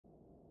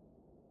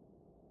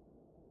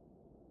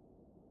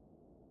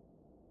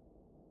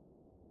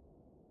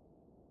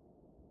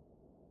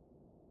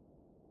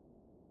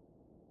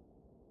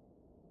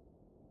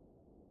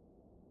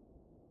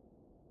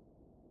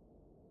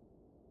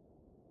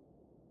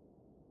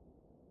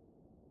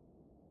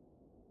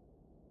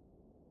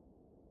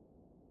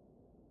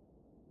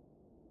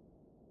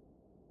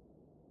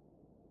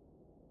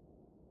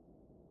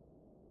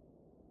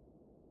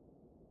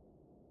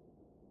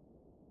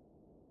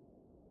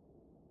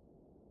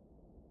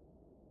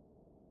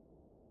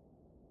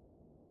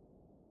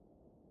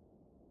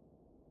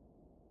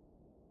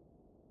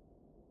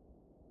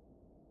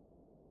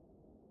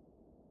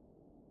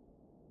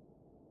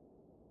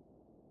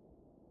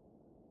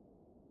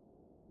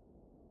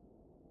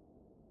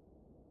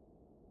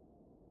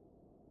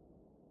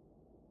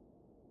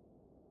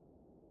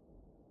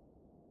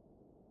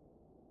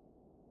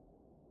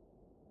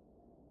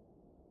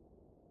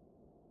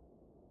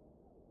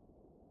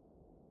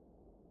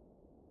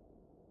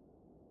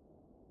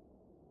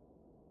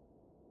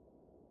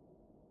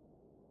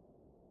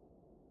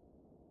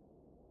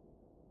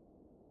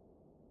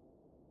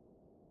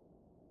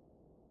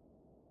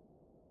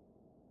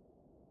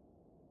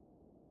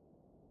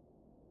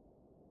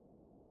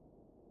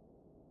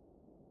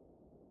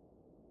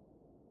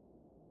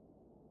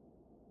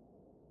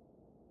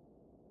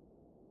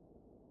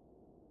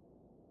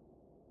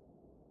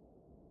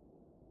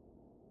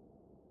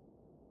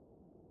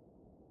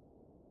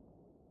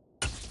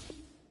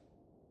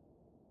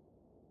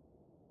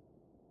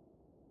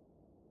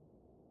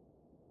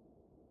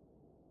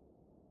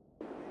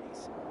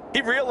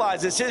He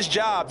realizes it's his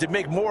job to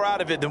make more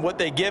out of it than what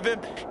they give him.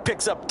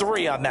 Picks up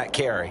 3 on that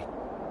carry.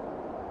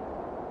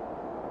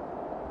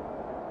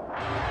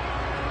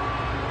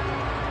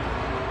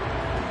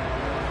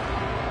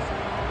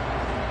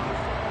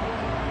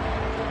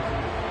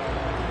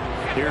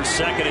 Here's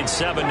 2nd and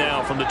 7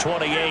 now from the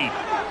 28.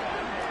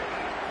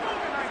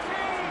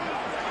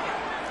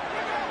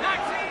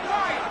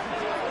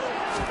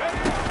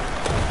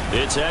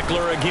 It's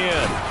Eckler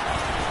again.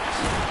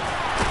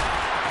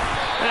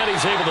 And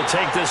he's able to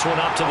take this one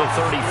up to the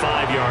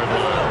 35-yard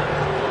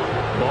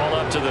line. Ball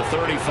up to the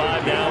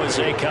 35 now as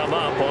they come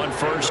up on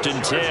 1st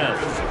and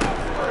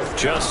 10.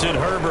 Justin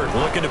Herbert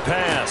looking to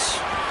pass.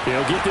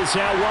 He'll get this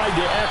out wide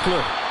to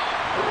Eckler.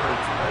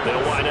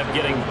 They'll wind up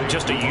getting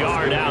just a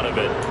yard out of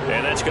it,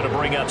 and that's going to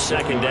bring up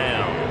 2nd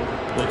down.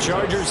 The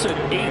Chargers at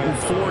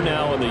 8-4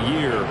 now in the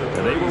year,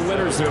 and they were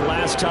winners their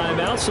last time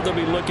out, so they'll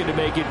be looking to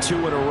make it 2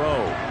 in a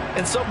row.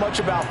 And so much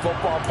about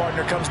football,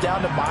 partner, comes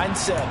down to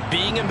mindset.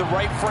 Being in the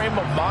right frame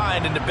of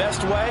mind, and the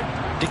best way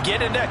to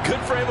get in that good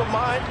frame of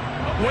mind,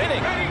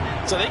 winning.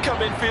 So they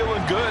come in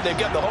feeling good. They've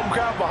got the home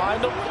crowd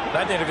behind them, and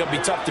I think they're going to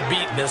be tough to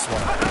beat in this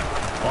one.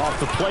 Off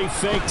the play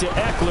fake to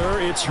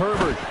Eckler, it's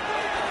Herbert.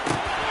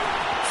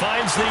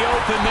 Finds the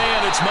open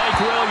man. It's Mike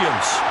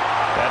Williams.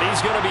 And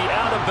he's going to be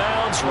out of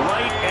bounds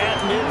right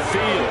at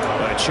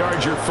midfield. A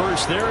Charger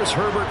first there as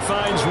Herbert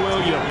finds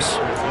Williams.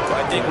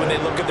 I think when they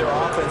look at their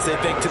offense, they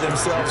think to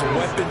themselves,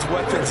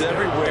 weapons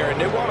everywhere. And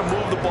they want to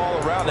move the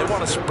ball around. They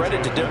want to spread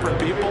it to different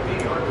people.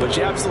 But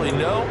you absolutely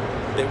know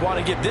they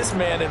want to get this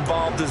man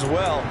involved as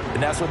well.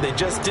 And that's what they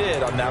just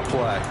did on that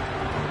play.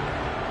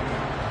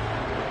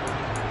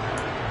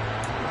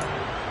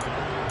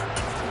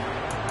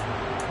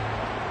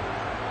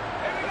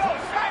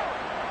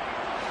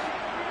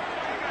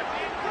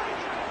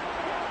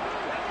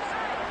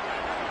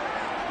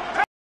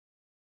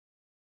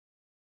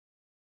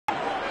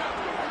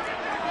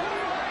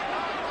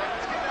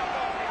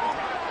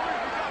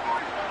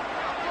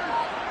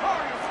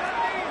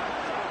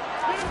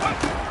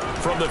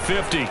 From the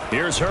 50,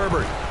 here's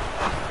Herbert.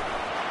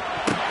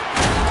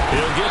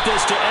 He'll get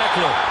this to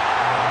Eckler.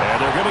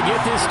 And they're going to get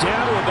this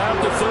down to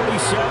about the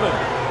 37.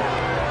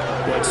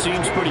 Well, it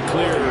seems pretty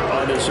clear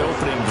on this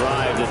opening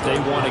drive that they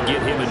want to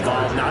get him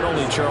involved, not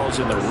only, Charles,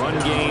 in the run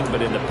game,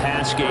 but in the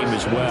pass game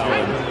as well.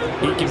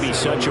 And he can be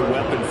such a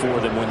weapon for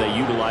them when they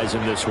utilize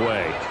him this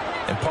way.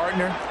 And,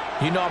 partner,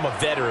 you know I'm a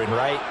veteran,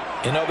 right?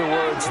 In other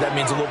words, that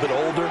means a little bit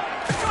older.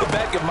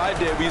 Back in my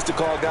day, we used to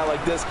call a guy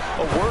like this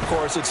a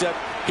workhorse, except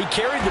he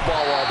carried the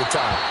ball all the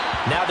time.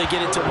 Now they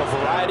get into him a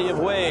variety of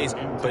ways,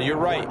 but you're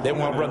right, they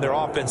want to run their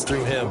offense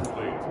through him.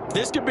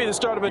 This could be the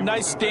start of a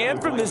nice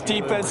stand from this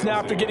defense now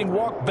after getting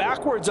walked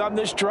backwards on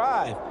this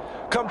drive.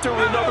 Come through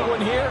with another one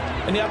here,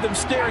 and you have them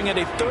staring at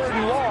a 3rd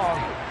and long,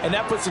 and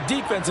that puts the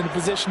defense in a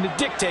position to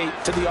dictate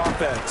to the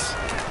offense.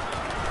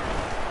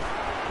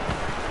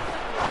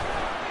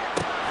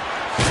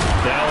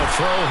 Now a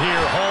throw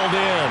here, hauled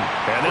in.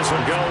 And this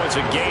will go as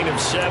a gain of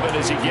 7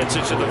 as he gets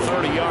it to the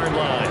 30-yard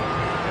line.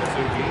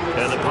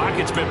 And the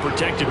pocket's been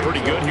protected pretty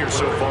good here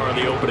so far on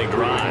the opening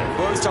drive.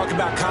 We always talk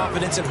about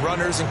confidence in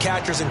runners and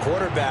catchers and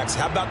quarterbacks.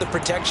 How about the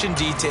protection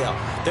detail?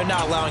 They're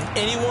not allowing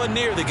anyone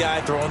near the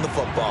guy throwing the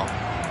football.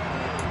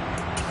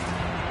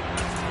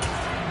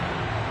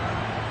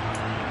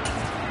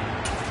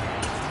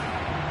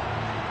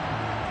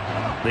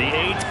 The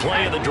 8th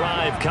play of the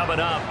drive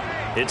coming up.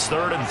 It's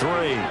 3rd and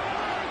 3.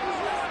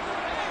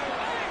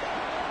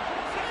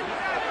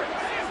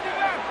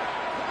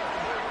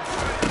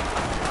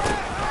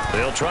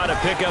 They'll try to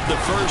pick up the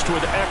first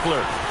with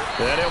Eckler.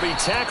 And he'll be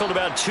tackled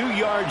about 2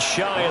 yards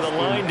shy of the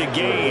line to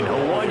gain. A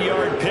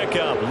 1-yard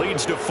pickup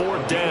leads to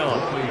 4th down.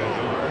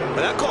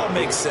 Well, that call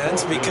makes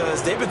sense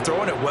because they've been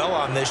throwing it well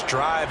on this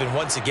drive. And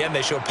once again,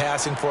 they show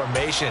passing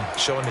formation,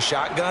 showing the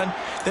shotgun.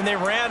 Then they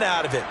ran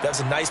out of it. That's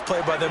a nice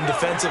play by them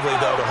defensively,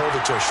 though, to hold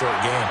it to a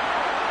short gain.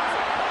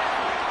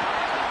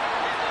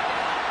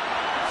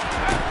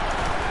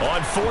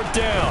 On 4th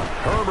down,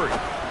 Herbert.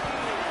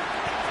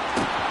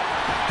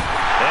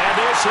 And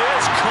this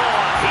is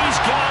caught. He's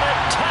got it.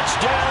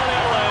 Touchdown,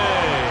 L.A.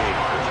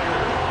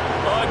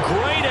 A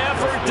great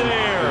effort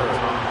there.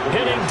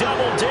 Hitting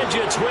double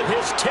digits with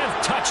his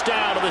 10th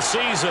touchdown of the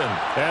season.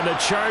 And the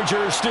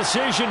Chargers'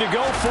 decision to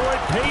go for it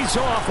pays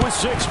off with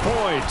 6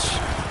 points.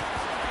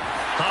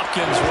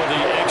 Hopkins with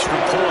the extra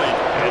point,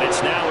 and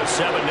it's now a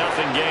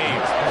 7-0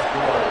 game.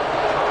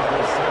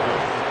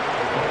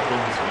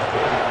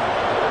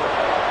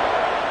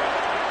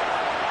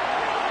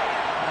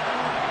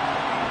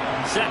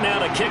 Set now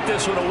to kick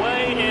this one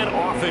away, and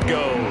off it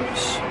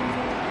goes.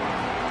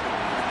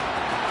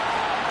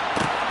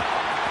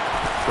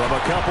 From a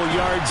couple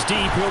yards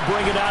deep, he'll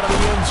bring it out of the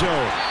end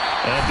zone.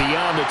 And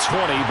beyond the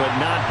 20, but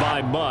not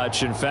by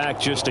much. In fact,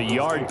 just a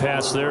yard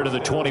pass there to the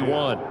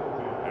 21.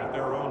 At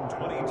their own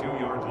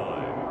 22-yard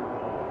line.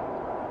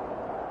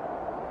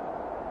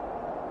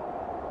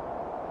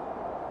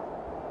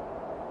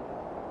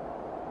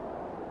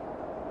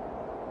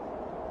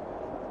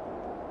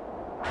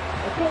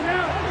 Let's go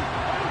now.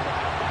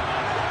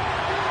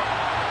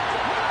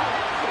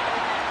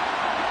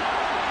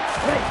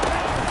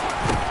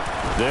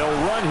 They'll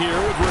run here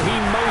with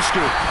Raheem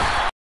Mostert.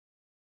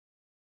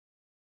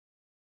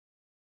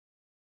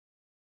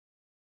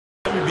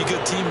 Be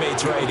good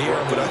teammates right here.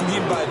 What I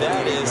mean by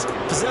that is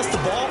possess the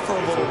ball for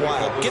a little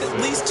while. Get at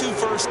least 2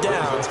 first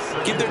downs.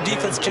 Give their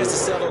defense a chance to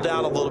settle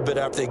down a little bit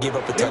after they give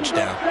up a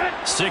touchdown.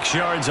 6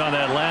 yards on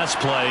that last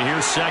play.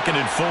 Here's 2nd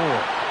and 4.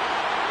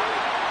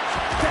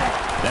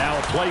 Now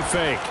a play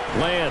fake.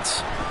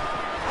 Lance.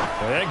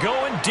 And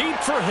going deep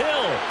for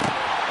Hill.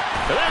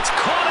 That's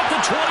caught at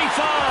the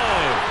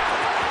 25.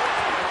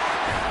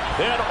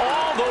 And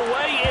all the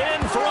way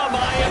in for a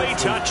Miami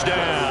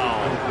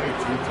touchdown.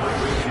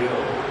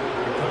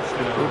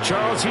 Well,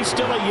 Charles, he's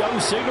still a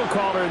young signal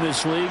caller in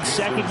this league,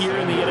 2nd year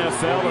in the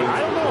NFL. And I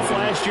don't know if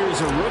last year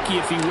as a rookie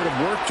if he would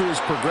have worked through his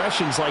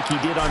progressions like he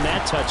did on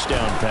that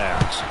touchdown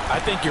pass. I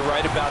think you're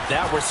right about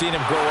that. We're seeing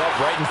him grow up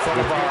right in front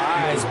of our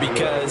eyes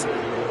because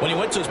when he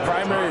went to his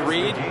primary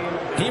read,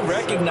 he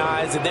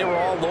recognized that they were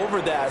all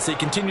over that. So he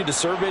continued to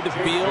survey the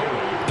field,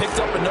 picked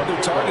up another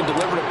target,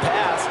 delivered a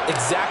pass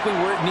exactly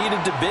where it needed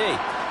to be.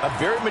 A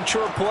very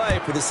mature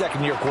play for the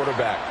 2nd-year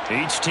quarterback.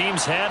 Each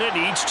team's had it.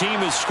 Each team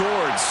has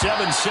scored.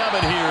 7-7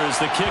 here as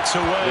the kick's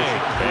away.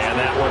 And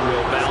that one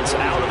will bounce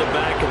out of the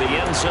back of the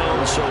end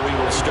zone, so we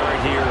will start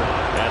here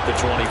at the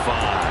 25.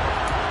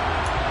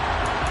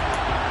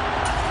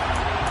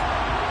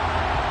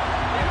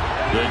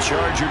 The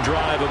Charger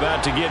drive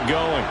about to get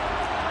going.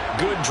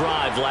 Good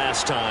drive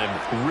last time.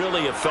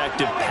 Really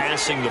effective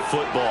passing the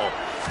football.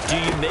 Do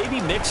you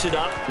maybe mix it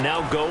up,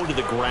 now go to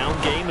the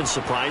ground game and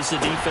surprise the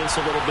defense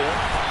a little bit?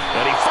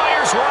 And he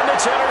fires one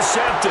that's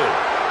intercepted.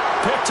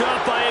 Picked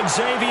up by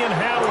Xavier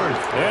Howard.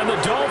 And the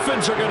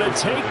Dolphins are going to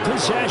take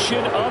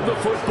possession of the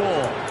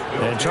football.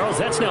 And, Charles,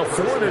 that's now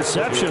 4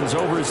 interceptions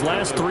over his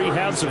last 3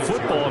 halves of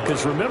football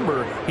because,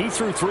 remember, he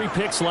threw 3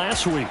 picks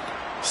last week.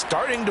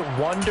 Starting to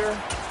wonder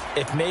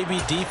if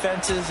maybe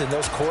defenses and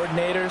those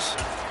coordinators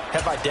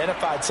have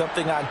identified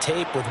something on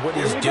tape with what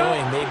he's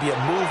doing. Maybe a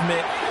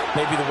movement,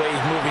 maybe the way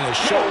he's moving his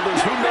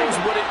shoulders. Who knows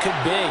what it could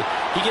be?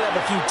 He could have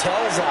a few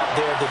tells out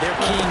there that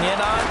they're keying in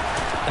on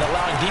and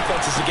allowing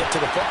defenses to get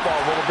to the football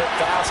a little bit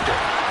faster.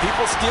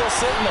 People steal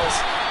signals.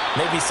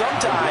 Maybe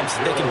sometimes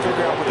they can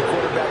figure out what the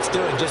quarterback's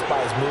doing just by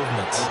his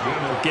movements.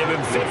 Give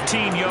him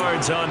 15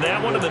 yards on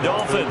that one, and the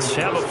Dolphins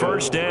have a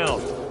first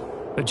down.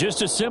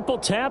 Just a simple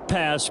tap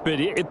pass, but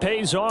it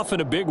pays off in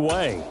a big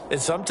way. And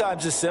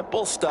sometimes the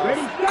simple stuff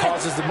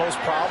causes the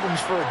most problems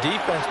for a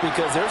defense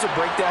because there's a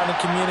breakdown in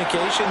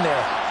communication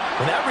there.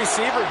 When that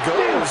receiver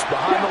goes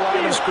behind the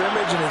line of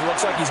scrimmage and it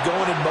looks like he's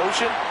going in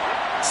motion,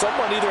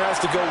 someone either has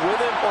to go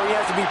with him or he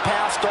has to be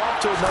passed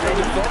off to another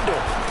defender.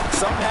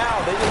 Somehow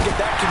they didn't get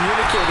that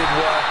communicated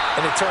well,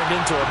 and it turned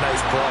into a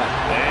nice play.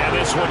 And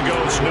this one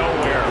goes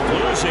nowhere.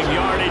 Losing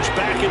yardage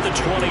back at the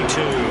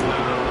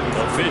 22.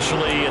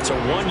 Officially, it's a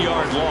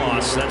 1-yard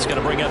loss. That's going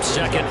to bring up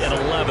 2nd and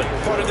 11.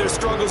 Part of their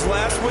struggles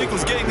last week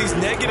was getting these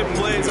negative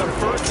plays on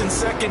 1st and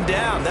 2nd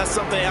down. That's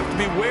something they have to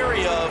be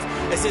wary of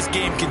as this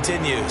game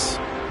continues.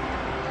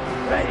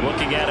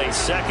 Looking at a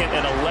 2nd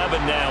and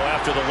 11 now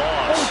after the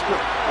loss.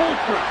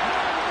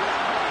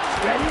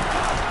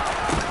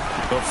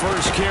 The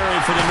first carry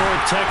for the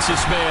North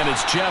Texas man is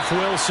Jeff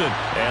Wilson.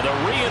 And the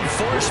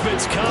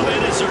reinforcements come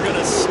in as they're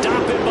going to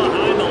stop him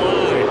behind the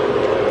line.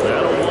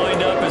 That'll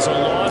wind up as a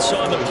loss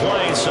on the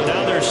play, so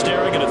now they're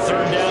staring at a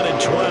 3rd down and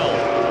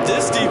 12.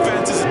 This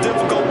defense is a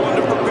difficult one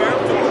to prepare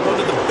for, one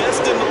of the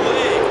best in the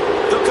league.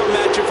 They'll come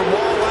at you from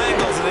all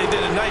angles, and they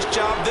did a nice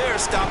job there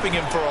stopping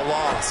him for a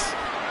loss.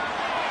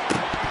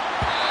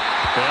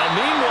 Now,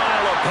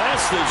 meanwhile, a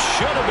pass that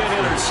should have been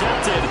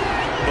intercepted,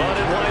 but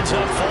it winds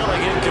up falling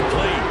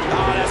incomplete.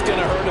 Oh, that's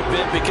going to hurt a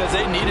bit because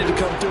they needed to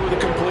come through with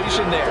a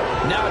completion there.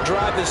 Now a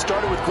drive that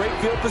started with great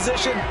field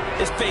position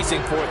is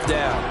facing 4th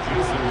down.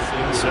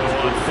 So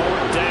on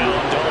 4th down,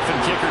 Dolphin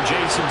kicker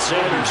Jason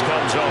Sanders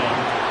comes on.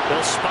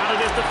 They'll spot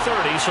it at the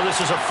 30, so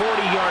this is a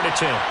 40-yard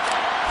attempt.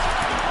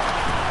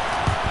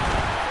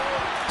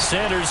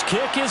 Sanders'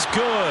 kick is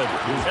good,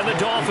 and the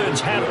Dolphins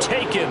have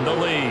taken the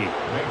lead.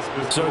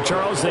 So,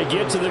 Charles, they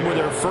get to them with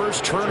their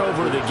first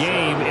turnover of the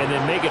game and then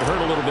make it hurt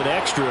a little bit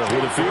extra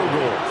with a field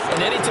goal.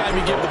 And anytime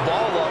you give the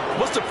ball up,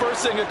 what's the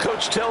first thing a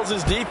coach tells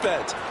his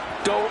defense?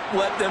 Don't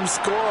let them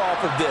score off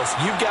of this.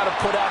 You've got to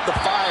put out the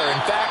fire. In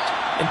fact,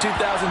 in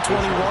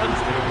 2021,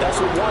 that's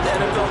what one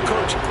NFL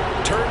coach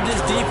turned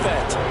his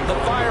defense. The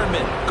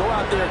firemen, go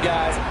out there,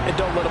 guys, and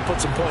don't let them put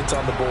some points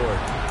on the board.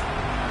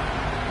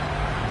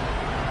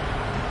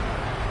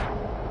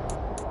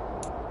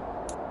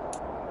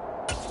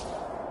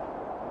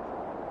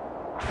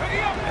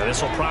 And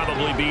this will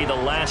probably be the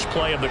last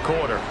play of the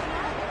quarter.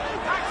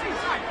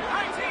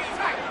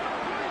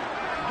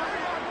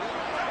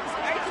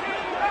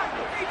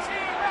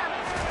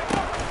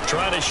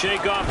 Trying to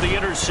shake off the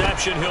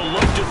interception. He'll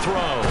look to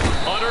throw.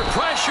 Under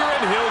pressure,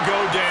 and he'll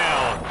go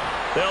down.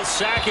 They'll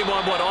sack him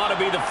on what ought to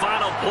be the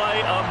final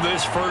play of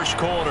this first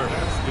quarter.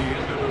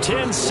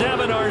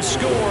 10-7 our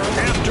score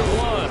after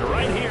 1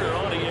 right here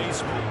on EA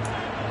Sports.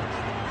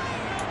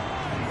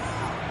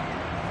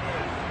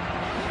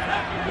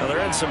 Well,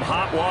 they're in some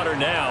hot water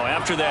now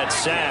after that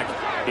sack.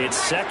 It's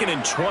 2nd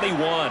and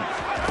 21.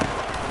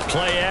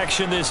 Play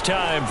action this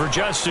time for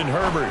Justin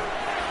Herbert.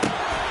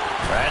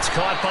 That's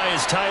caught by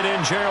his tight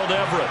end, Gerald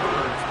Everett.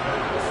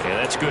 Yeah,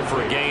 that's good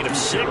for a gain of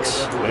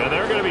 6. And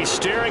they're going to be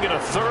staring at a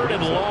 3rd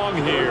and long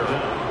here.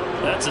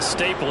 That's a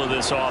staple of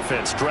this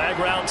offense. Drag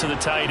route to the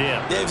tight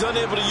end. Yeah, he's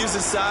unable to use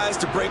his size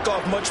to break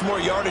off much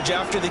more yardage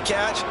after the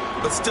catch,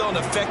 but still an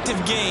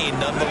effective gain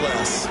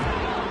nonetheless.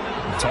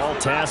 Tall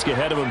task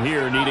ahead of him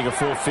here, needing a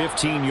full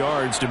 15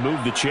 yards to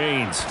move the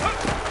chains.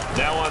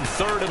 Now on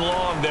 3rd and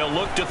long, they'll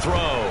look to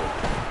throw.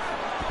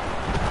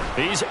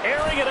 He's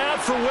airing it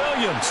out for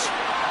Williams.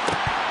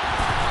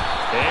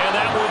 And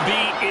that will be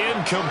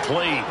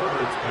incomplete.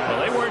 Well,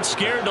 they weren't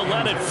scared to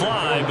let it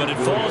fly, but it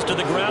falls to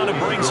the ground and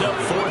brings up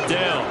 4th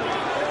down.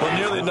 Well,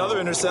 nearly another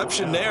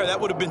interception there. That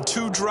would have been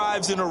 2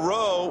 drives in a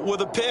row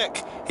with a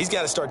pick. He's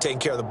got to start taking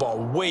care of the ball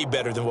way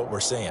better than what we're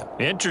seeing.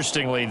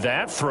 Interestingly,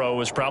 that throw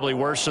was probably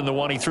worse than the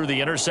one he threw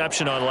the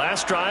interception on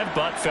last drive,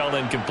 but fell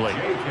incomplete.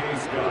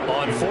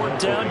 On 4th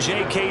down,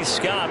 J.K.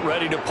 Scott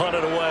ready to punt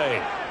it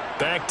away.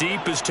 Back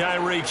deep is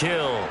Tyreek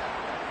Hill.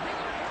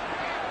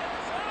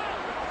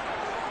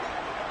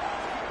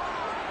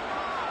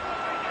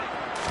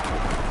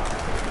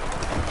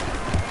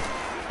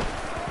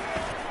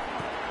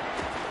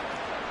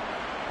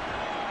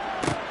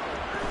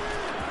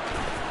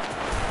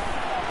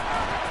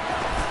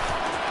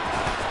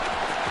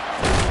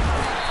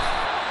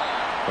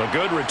 A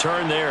good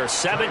return there,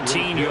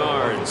 17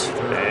 yards.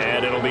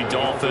 And it'll be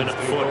Dolphin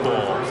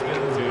football.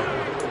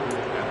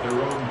 At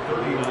their own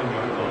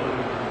 39-yard line.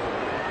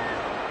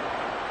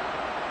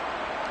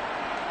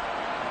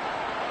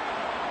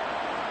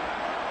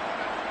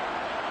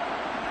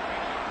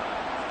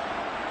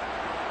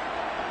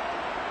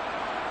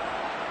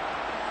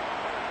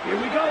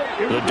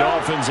 The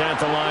Dolphins at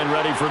the line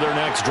ready for their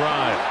next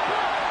drive.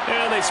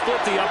 And they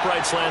split the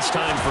uprights last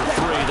time for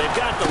 3. They've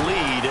got the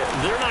lead.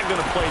 They're not going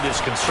to play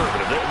this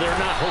conservative. They're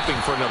not hoping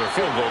for another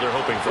field goal. They're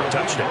hoping for a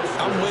touchdown.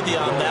 I'm with you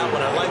on that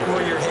one. I like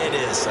where your head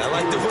is. I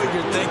like the way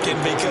you're thinking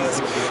because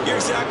you're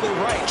exactly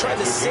right. Trying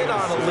to sit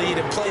on a lead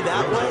and play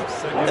that way,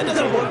 that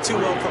doesn't work too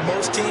well for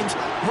most teams.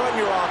 Run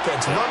your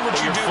offense. Run what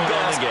you do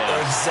best.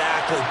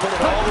 Exactly. Put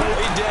it all the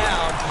way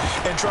down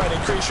and try to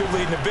increase your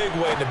lead in a big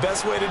way. And the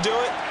best way to do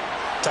it,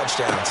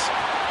 touchdowns.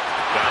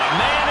 Got a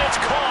man, it's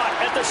caught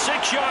at the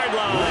 6-yard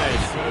line.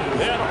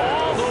 And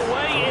all the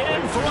way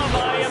in for a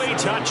Miami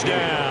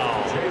touchdown.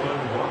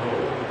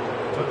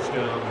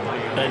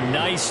 A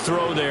nice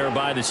throw there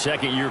by the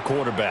second-year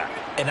quarterback.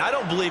 And I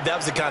don't believe that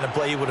was the kind of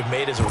play he would have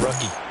made as a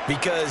rookie,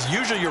 because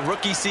usually your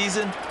rookie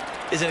season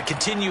is a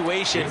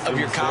continuation of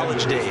your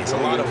college days. A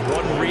lot of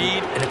one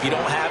read, and if you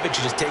don't have it,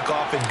 you just take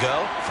off and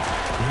go.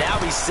 Now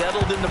he's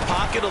settled in the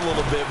pocket a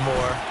little bit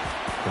more,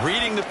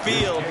 reading the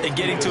field and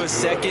getting to a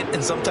second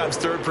and sometimes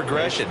third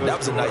progression. That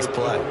was a nice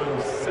play.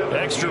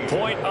 Extra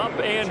point up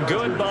and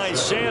good by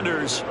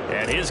Sanders.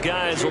 And his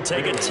guys will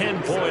take a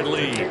 10-point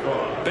lead.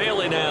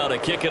 Bailey now to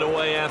kick it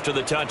away after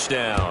the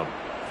touchdown.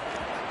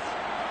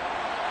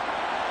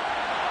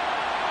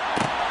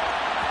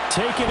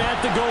 Taken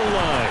at the goal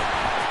line.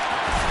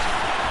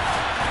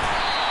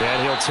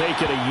 And he'll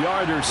take it a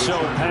yard or so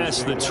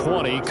past the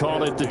 20,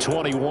 call it the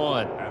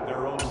 21. At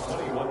their own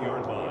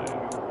 21-yard line.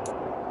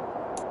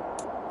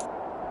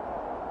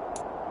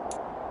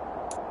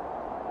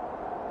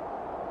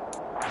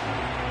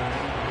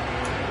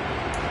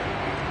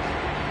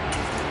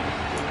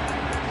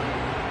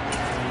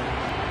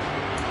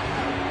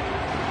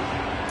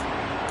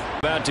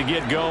 About to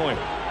get going.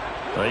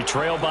 They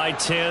trail by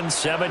 10,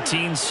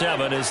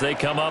 17-7 as they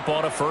come up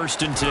on a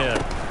 1st and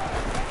 10.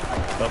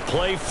 A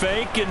play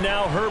fake, and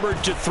now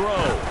Herbert to throw.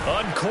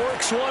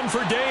 Uncorks one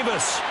for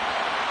Davis.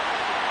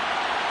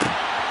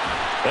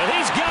 And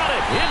he's got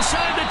it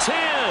inside the 10.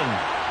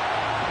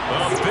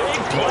 A big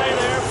play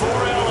there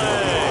for L.A.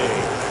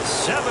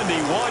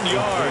 71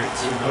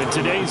 yards. In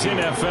today's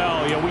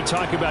NFL, we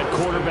talk about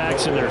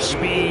quarterbacks and their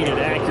speed and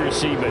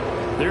accuracy, but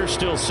there's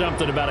still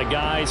something about a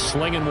guy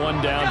slinging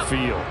one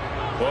downfield.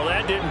 Well,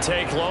 that didn't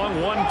take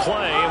long. One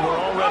play, and we're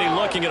already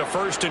looking at a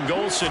 1st and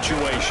goal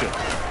situation.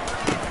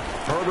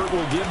 Herbert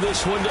will give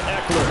this one to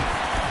Eckler.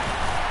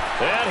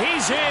 And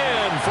he's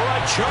in for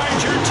a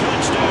Charger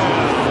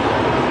touchdown.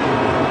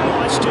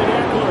 Austin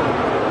Eckler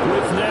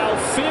with now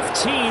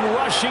 15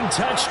 rushing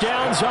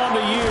touchdowns on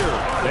the year.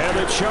 And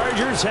the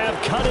Chargers have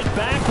cut it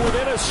back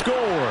within a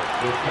score.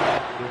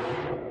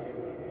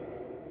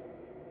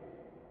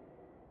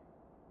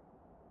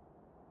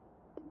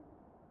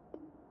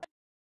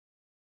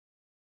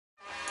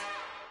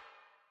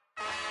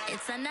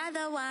 It's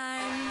another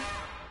one.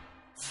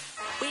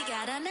 We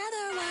got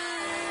another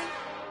one.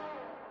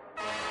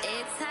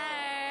 It's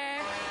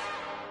her.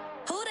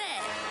 Who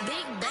that?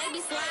 Big baby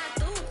slide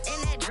through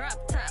in that drop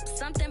top.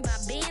 Something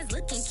about Benz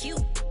looking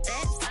cute.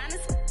 That's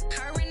honest.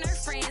 Her and her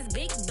friends,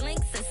 big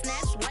blinks and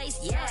snatched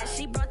waist. Yeah,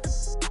 she brought the.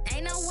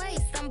 Ain't no way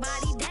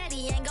somebody